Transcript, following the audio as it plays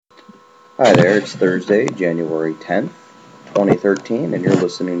Hi there, it's Thursday, January 10th, 2013, and you're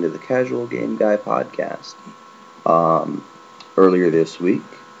listening to the Casual Game Guy podcast. Earlier this week,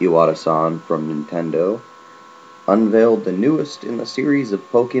 Iwata-san from Nintendo unveiled the newest in the series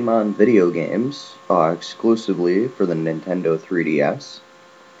of Pokemon video games, exclusively for the Nintendo 3DS.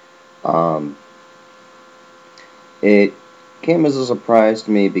 It came as a surprise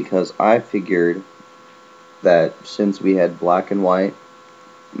to me because I figured that since we had Black and White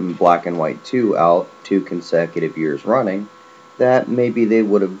 2 out 2 consecutive years running, that maybe they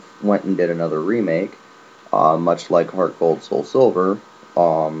would have went and did another remake, much like Heart Gold Soul Silver,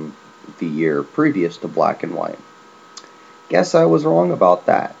 the year previous to Black and White. Guess I was wrong about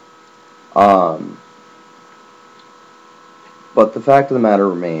that. But the fact of the matter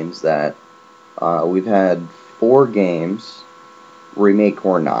remains that we've had 4 games, remake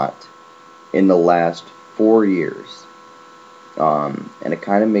or not, in the last 4 years. And it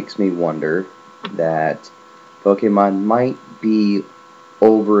kind of makes me wonder that Pokemon might be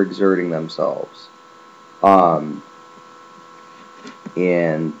overexerting themselves.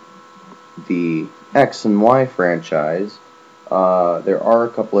 In the X and Y franchise, there are a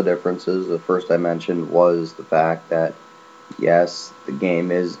couple of differences. The first I mentioned was the fact that, yes, the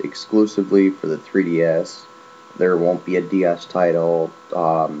game is exclusively for the 3DS. There won't be a DS title,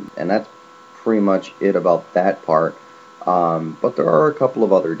 and that's pretty much it about that part. But there are a couple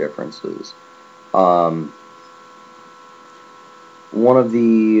of other differences. One of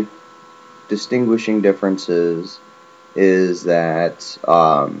the distinguishing differences is that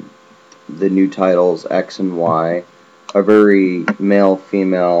the new titles, X and Y, are very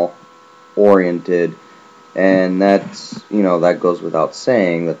male-female oriented, and that goes without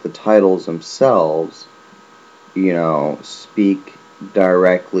saying that the titles themselves, speak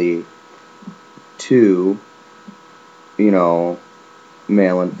directly to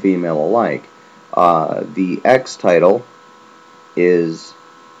male and female alike. The X title is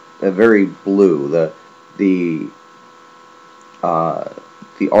a very blue. The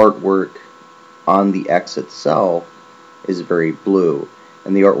artwork on the X itself is very blue,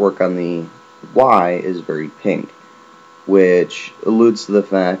 and the artwork on the Y is very pink, which alludes to the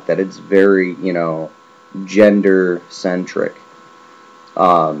fact that it's very, gender centric.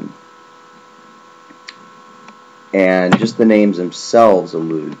 And just the names themselves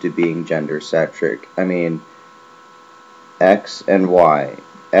allude to being gender-centric. I mean, X and Y.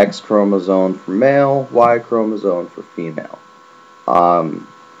 X chromosome for male, Y chromosome for female.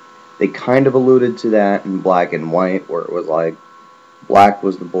 They kind of alluded to that in Black and White, where it was like, black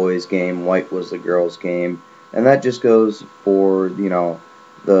was the boys' game, white was the girls' game. And that just goes for, the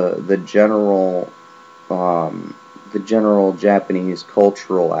general Japanese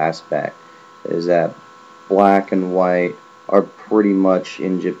cultural aspect, is that Black and White are pretty much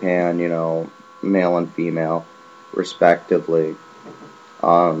in Japan, male and female, respectively.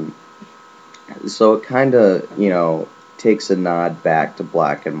 So it kind of, takes a nod back to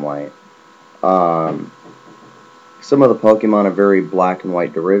Black and White. Some of the Pokemon are very Black and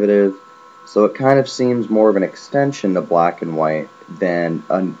White derivative, so it kind of seems more of an extension to Black and White than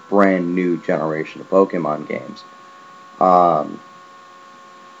a brand new generation of Pokemon games.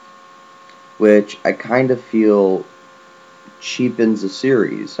 Which I kind of feel cheapens the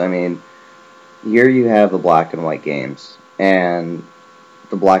series. I mean, here you have the Black and White games and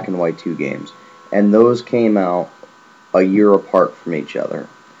the Black and White 2 games, and those came out a year apart from each other,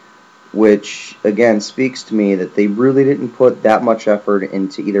 which again speaks to me that they really didn't put that much effort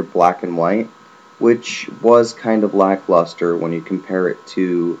into either Black and White, which was kind of lackluster when you compare it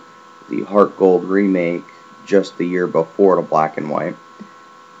to the Heart Gold remake just the year before to Black and White.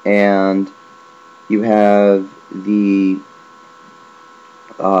 And you have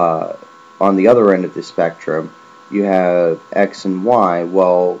on the other end of the spectrum, you have X and Y.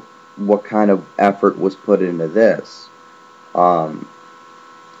 Well, what kind of effort was put into this? So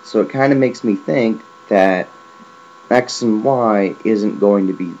it kind of makes me think that X and Y isn't going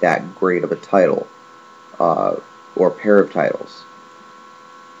to be that great of a title, or pair of titles.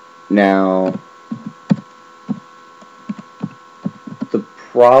 Now, the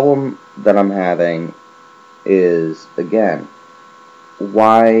problem that I'm having is, again,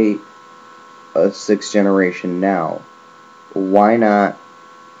 why a 6th generation now? Why not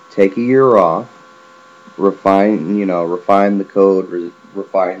take a year off, refine the code,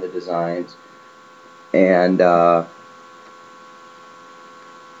 refine the designs, and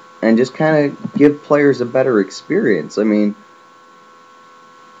just kind of give players a better experience? I mean,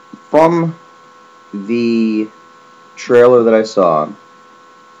 from the trailer that I saw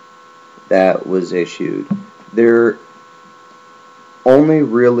that was issued, there only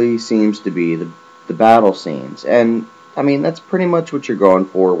really seems to be the battle scenes. And I mean, that's pretty much what you're going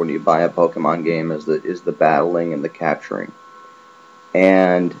for when you buy a Pokemon game, is the battling and the capturing.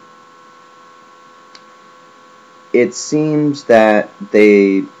 And it seems that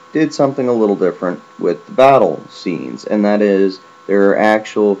they did something a little different with the battle scenes, and that is there are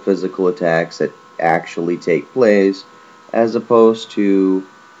actual physical attacks that actually take place, as opposed to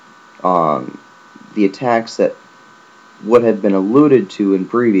the attacks that would have been alluded to in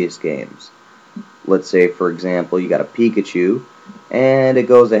previous games. Let's say, for example, you got a Pikachu, and it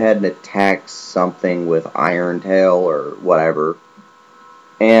goes ahead and attacks something with Iron Tail or whatever,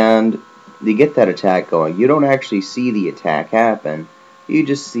 and you get that attack going. You don't actually see the attack happen. You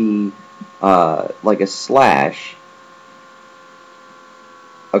just see like a slash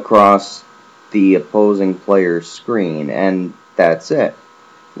across the opposing player's screen, and that's it.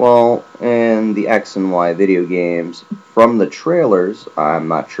 Well, in the X and Y video games, from the trailers, I'm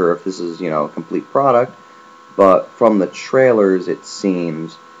not sure if this is, a complete product, but from the trailers it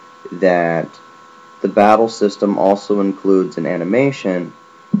seems that the battle system also includes an animation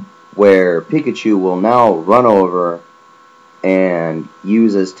where Pikachu will now run over and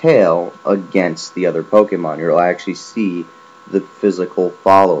use his tail against the other Pokemon. You'll actually see the physical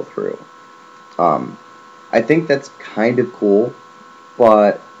follow through. I think that's kind of cool,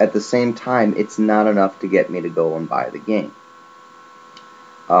 but at the same time, it's not enough to get me to go and buy the game.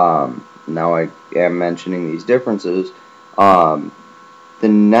 Now I am mentioning these differences. The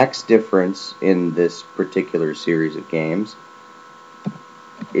next difference in this particular series of games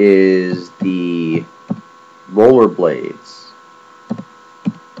is the rollerblades.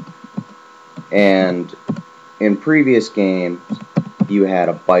 And in previous games, you had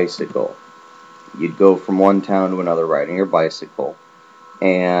a bicycle. You'd go from one town to another riding your bicycle.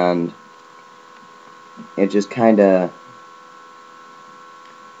 And it just kind of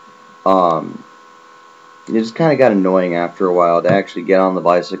got annoying after a while to actually get on the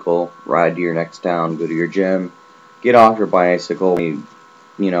bicycle, ride to your next town, go to your gym, get off your bicycle, meet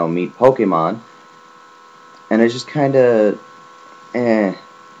Pokemon, and it's just kind of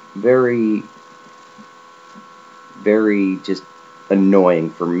very, very just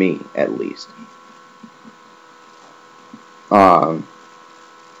annoying for me, at least.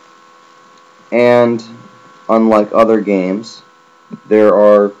 And unlike other games, there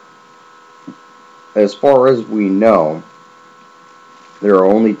are, as far as we know, there are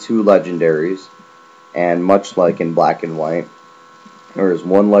only 2 legendaries, and much like in Black and White, there is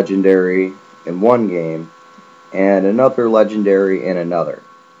one legendary in one game and another legendary in another.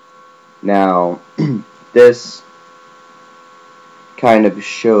 Now, this kind of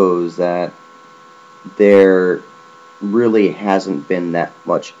shows that there really hasn't been that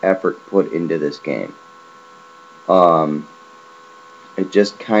much effort put into this game. It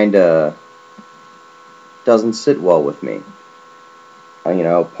just kind of doesn't sit well with me.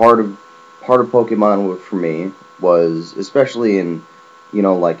 Part of Pokemon for me was, especially in,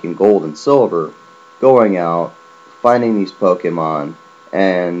 like in Gold and Silver, going out, finding these Pokemon,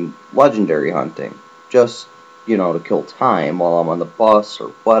 and legendary hunting, just, to kill time while I'm on the bus or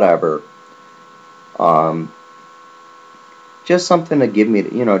whatever. Just something to give me,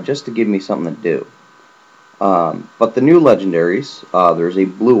 just to give me something to do. But the new legendaries, there's a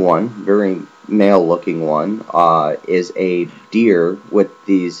blue one, very male-looking one, is a deer with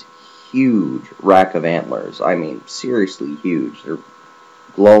these huge rack of antlers. I mean, seriously huge. They're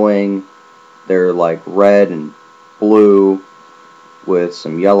glowing. They're like red and blue with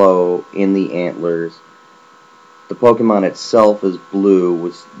some yellow in the antlers. The Pokemon itself is blue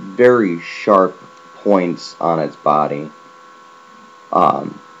with very sharp points on its body.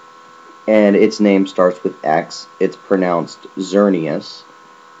 And its name starts with X. It's pronounced Xerneas.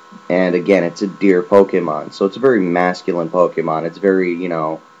 And again, it's a deer Pokemon. So it's a very masculine Pokemon. It's very,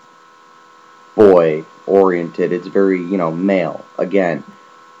 boy-oriented. It's very, male. Again,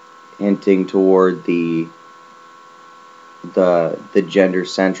 hinting toward the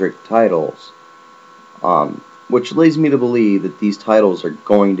gender-centric titles. Which leads me to believe that these titles are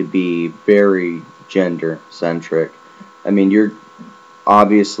going to be very gender-centric. I mean, you're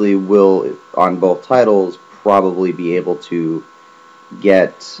obviously will, on both titles, probably be able to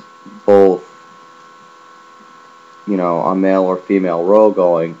get both, a male or female row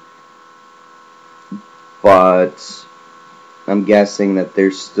going, but I'm guessing that the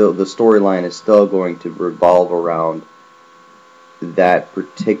storyline is still going to revolve around that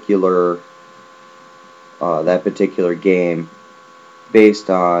particular game, based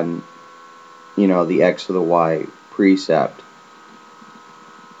on, the X or the Y precept.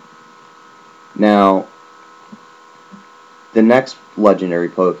 Now, The next legendary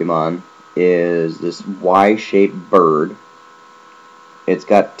Pokemon is this Y-shaped bird. It's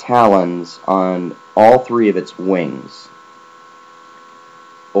got talons on all three of its wings,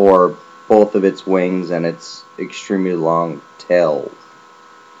 or both of its wings and its extremely long tail.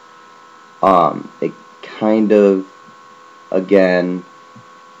 It kind of, again,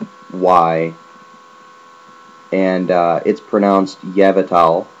 Y, and it's pronounced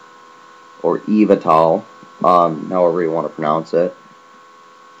Yveltal, or Evital, however you want to pronounce it.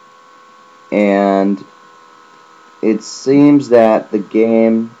 And it seems that the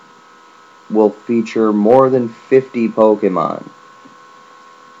game will feature more than 50 Pokemon.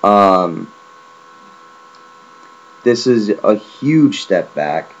 This is a huge step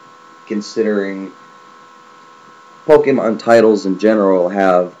back, considering Pokemon titles in general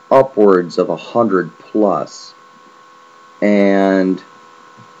have upwards of 100 plus. And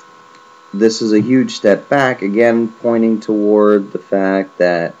this is a huge step back, again pointing toward the fact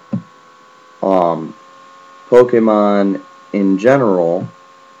that Pokemon in general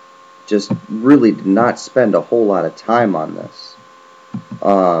just really did not spend a whole lot of time on this.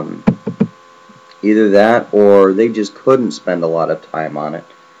 Either that or they just couldn't spend a lot of time on it.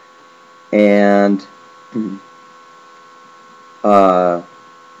 And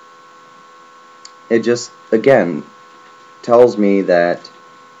it just, again, tells me that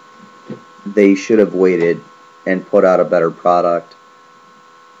they should have waited and put out a better product,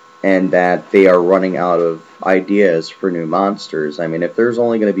 and that they are running out of ideas for new monsters. I mean, if there's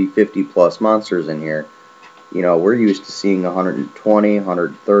only going to be 50 plus monsters in here, you know, we're used to seeing 120,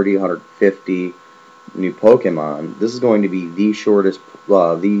 130, 150 new Pokemon. This is going to be the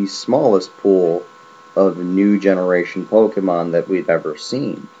smallest pool of new generation Pokemon that we've ever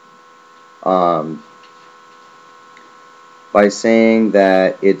seen. By saying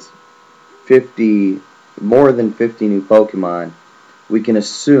that it's more than 50 new Pokemon, we can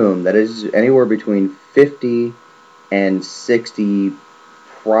assume that it is anywhere between 50 and 60,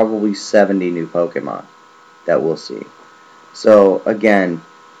 probably 70 new Pokemon that we'll see. So again,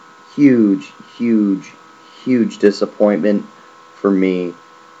 huge disappointment for me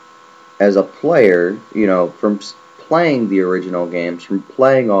as a player, you know, from playing the original games, from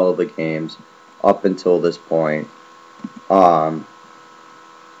playing all of the games up until this point.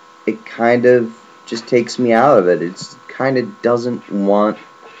 It kind of just takes me out of it. It kind of doesn't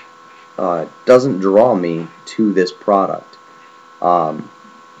draw me to this product.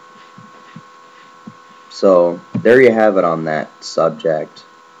 So there you have it on that subject.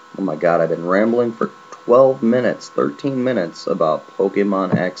 Oh my god, I've been rambling for 13 minutes about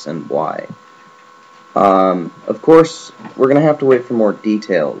Pokemon X and Y. Of course, we're gonna have to wait for more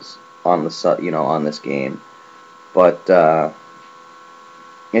details on on this game, but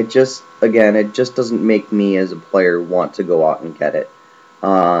it just doesn't make me as a player want to go out and get it.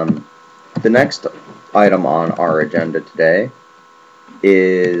 The next item on our agenda today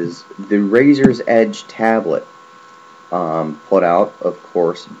is the Razer's Edge tablet, put out, of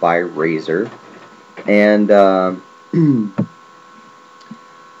course, by Razer. And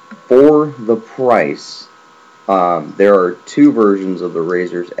for the price, there are two versions of the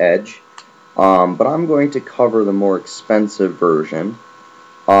Razer's Edge, but I'm going to cover the more expensive version,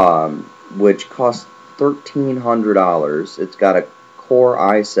 which costs $1,300. It's got a Core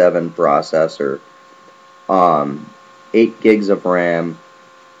i7 processor, 8 gigs of RAM,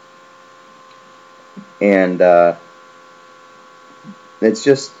 and it's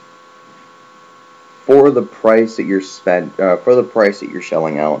just, for the price that you're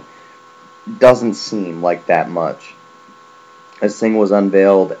shelling out, doesn't seem like that much. This thing was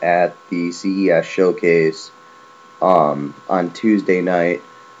unveiled at the CES showcase on Tuesday night.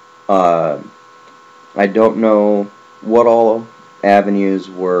 I don't know what all avenues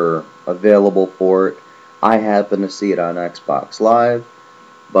were available for it. I happened to see it on Xbox Live,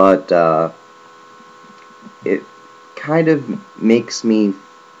 but it kind of makes me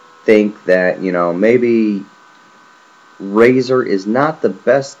think that, you know, maybe Razer is not the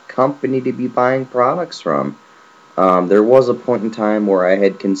best company to be buying products from. There was a point in time where I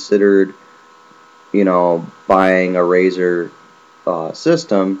had considered, you know, buying a Razer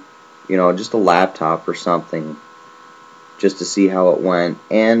system, you know, just a laptop or something, just to see how it went.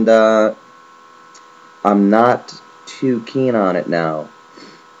 And I'm not too keen on it now.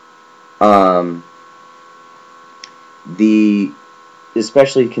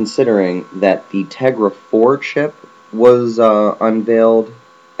 Especially considering that the Tegra 4 chip was unveiled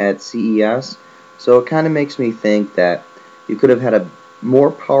at CES, so it kind of makes me think that you could have had a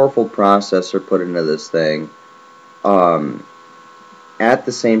more powerful processor put into this thing at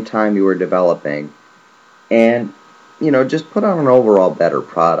the same time you were developing, and just put out an overall better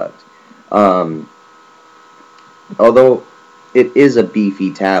product. Although it is a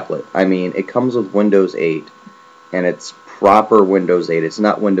beefy tablet. I mean, it comes with Windows 8, and it's proper Windows 8. It's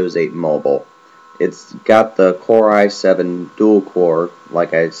not Windows 8 mobile. It's got the Core i7 dual core,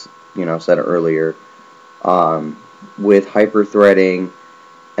 like I said earlier, with hyper-threading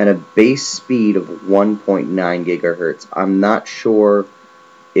and a base speed of 1.9 gigahertz. I'm not sure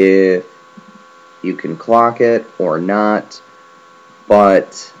if you can clock it or not,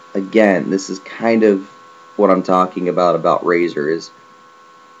 but again, this is kind of what I'm talking about Razer, is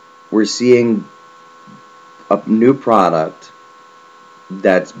we're seeing a new product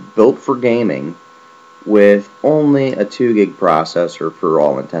that's built for gaming with only a 2 gig processor for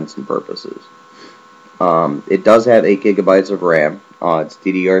all intents and purposes. It does have 8 gigabytes of RAM. It's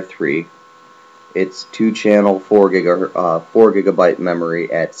DDR3. It's 2-channel 4 gigabyte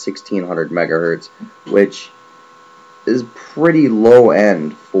memory at 1600 megahertz, which is pretty low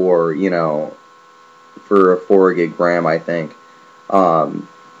end for for a 4 gig RAM, I think.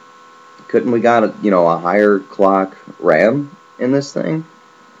 Couldn't we got a higher clock RAM in this thing?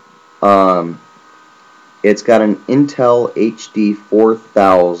 It's got an Intel HD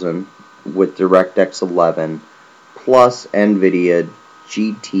 4000 with DirectX 11 plus NVIDIA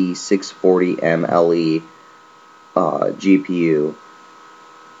GT 640M LE GPU.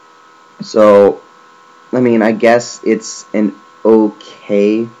 So, I mean, I guess it's an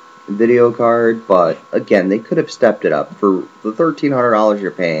okay video card, but again, they could have stepped it up. For the $1,300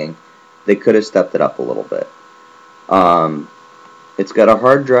 you're paying, they could have stepped it up a little bit. It's got a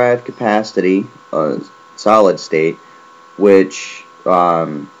hard drive capacity, solid state, which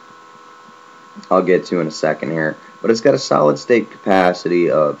I'll get to in a second here. But it's got a solid state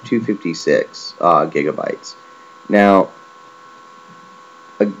capacity of 256 gigabytes. Now,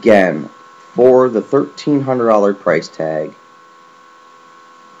 again, for the $1,300 price tag,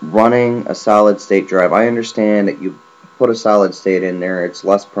 running a solid state drive, I understand that you put a solid state in there, it's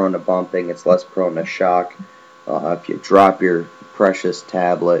less prone to bumping, it's less prone to shock if you drop your precious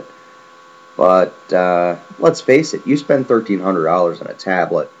tablet. But let's face it, you spend $1,300 on a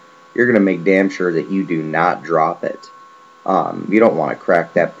tablet, you're going to make damn sure that you do not drop it. You don't want to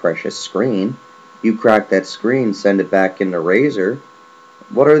crack that precious screen. You crack that screen, send it back into Razer.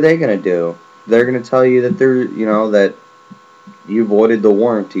 What are they going to do? They're going to tell you that that you voided the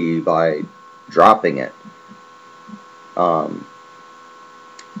warranty by dropping it. But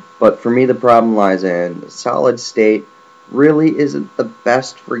for me, the problem lies in solid state really isn't the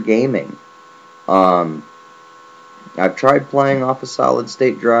best for gaming. I've tried playing off of solid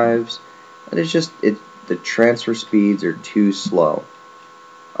state drives, and the transfer speeds are too slow.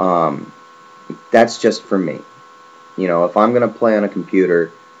 That's just for me. If I'm going to play on a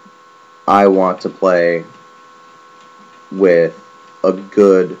computer, I want to play with a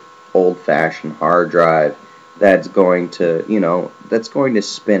good old-fashioned hard drive that's going to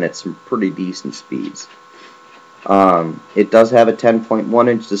spin at some pretty decent speeds. It does have a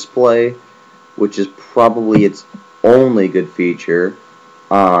 10.1-inch display, which is probably its only good feature.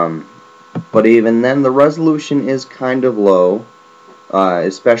 But even then, the resolution is kind of low,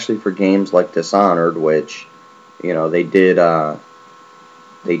 especially for games like Dishonored, which they did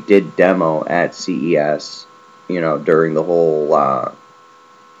demo at CES. During the whole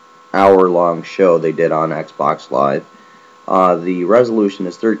hour-long show they did on Xbox Live. The resolution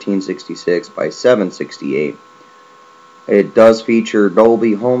is 1366 by 768. It does feature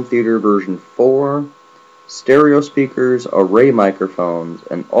Dolby Home Theater version 4, stereo speakers, array microphones,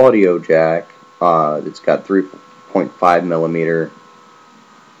 an audio jack. It's got 3.5 millimeter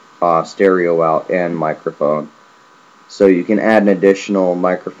stereo out and microphone. So you can add an additional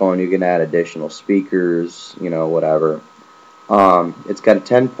microphone, you can add additional speakers, whatever. It's got a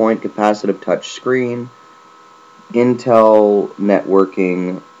 10-point capacitive touch screen, Intel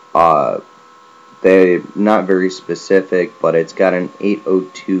networking. They're not very specific, but it's got an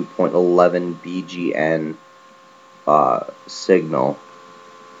 802.11 BGN signal.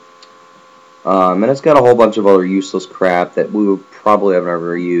 And it's got a whole bunch of other useless crap that we would probably have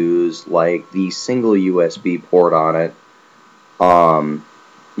never used, like the single USB port on it,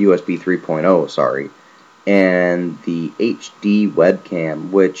 USB 3.0, sorry, and the HD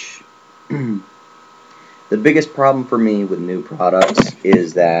webcam, which the biggest problem for me with new products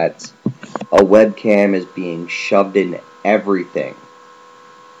is that a webcam is being shoved in everything.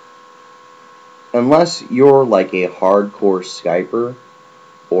 Unless you're like a hardcore Skyper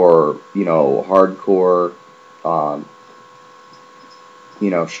or, hardcore,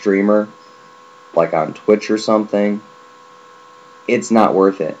 streamer, like on Twitch or something, it's not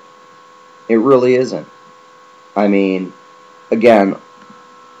worth it. It really isn't. I mean, again,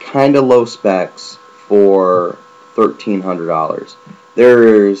 kind of low specs for $1,300.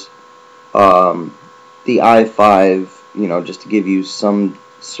 There's the i5, just to give you some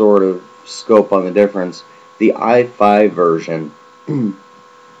sort of scope on the difference. The i5 version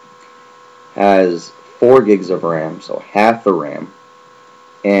has 4 gigs of RAM, so half the RAM,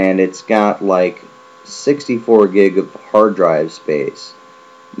 and it's got like 64 gig of hard drive space.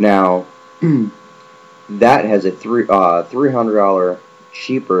 Now, that has a $300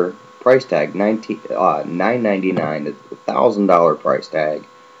 cheaper price tag, $999 to $1,000 price tag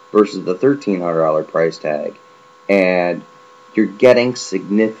versus the $1,300 price tag, and you're getting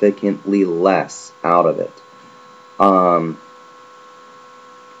significantly less out of it.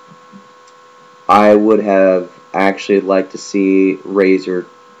 I would have actually liked to see Razer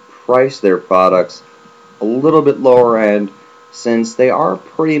price their products a little bit lower end, since they are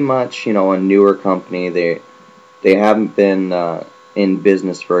pretty much, a newer company. They haven't been in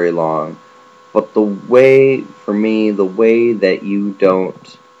business very long. But for me, the way that you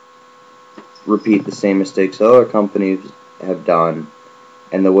don't repeat the same mistakes other companies have done,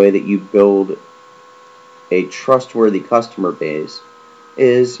 and the way that you build a trustworthy customer base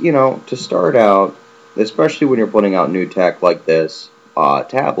is, to start out, especially when you're putting out new tech like this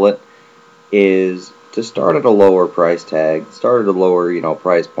tablet, is to start at a lower price tag, start at a lower,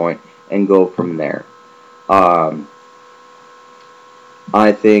 price point, and go from there.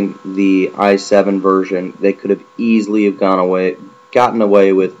 I think the i7 version, they could have easily have gotten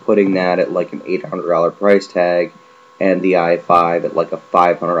away with putting that at like an $800 price tag, and the i5 at like a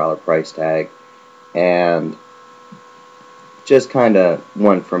 $500 price tag, and just kind of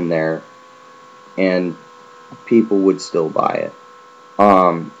went from there, and people would still buy it.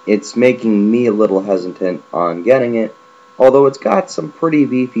 It's making me a little hesitant on getting it, although it's got some pretty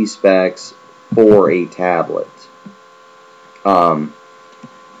beefy specs for a tablet.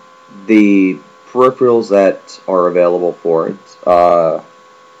 The peripherals that are available for it are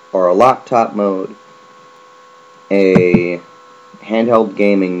a laptop mode, a handheld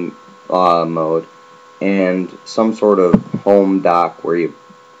gaming mode, and some sort of home dock where you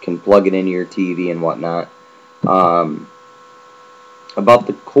can plug it into your TV and whatnot. The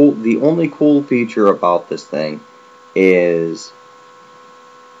only cool feature about this thing is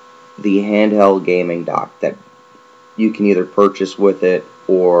the handheld gaming dock that you can either purchase with it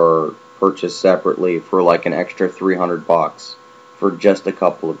or purchase separately for like an extra $300 for just a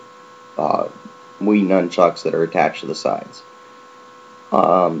couple of Wii nunchucks that are attached to the sides.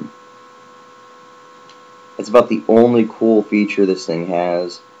 It's about the only cool feature this thing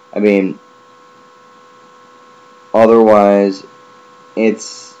has. I mean, otherwise,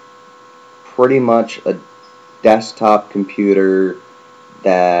 it's pretty much a desktop computer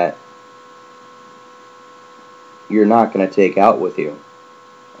that you're not going to take out with you.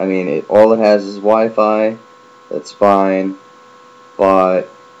 I mean, all it has is Wi-Fi. That's fine. But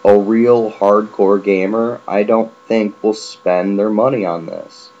a real hardcore gamer, I don't think will spend their money on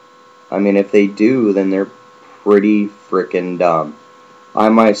this. I mean, if they do, then they're pretty frickin' dumb. I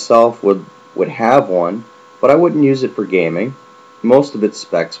myself would have one, but I wouldn't use it for gaming. Most of its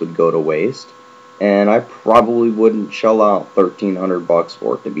specs would go to waste, and I probably wouldn't shell out $1,300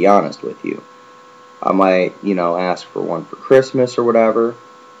 for it, to be honest with you. I might, ask for one for Christmas or whatever,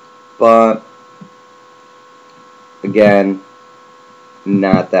 but again,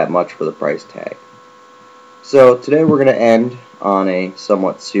 not that much for the price tag. So today we're going to end on a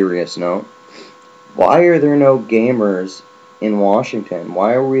somewhat serious note. Why are there no gamers in Washington?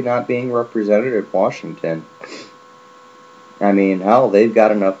 Why are we not being represented in Washington? I mean, hell, they've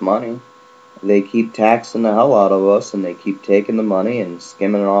got enough money. They keep taxing the hell out of us, and they keep taking the money and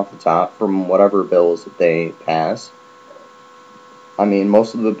skimming it off the top from whatever bills that they pass. I mean,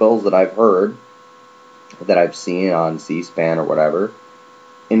 most of the bills that I've heard, that I've seen on C-SPAN or whatever,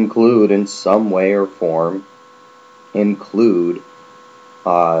 include in some way or form,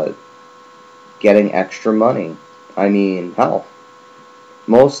 getting extra money. I mean, hell,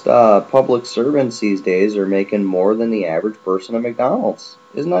 most public servants these days are making more than the average person at McDonald's.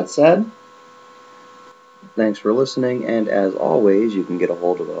 Isn't that sad? Thanks for listening, and as always, you can get a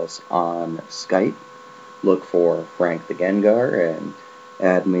hold of us on Skype. Look for Frank the Gengar and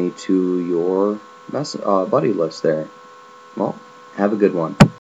add me to your buddy list there. Well, have a good one.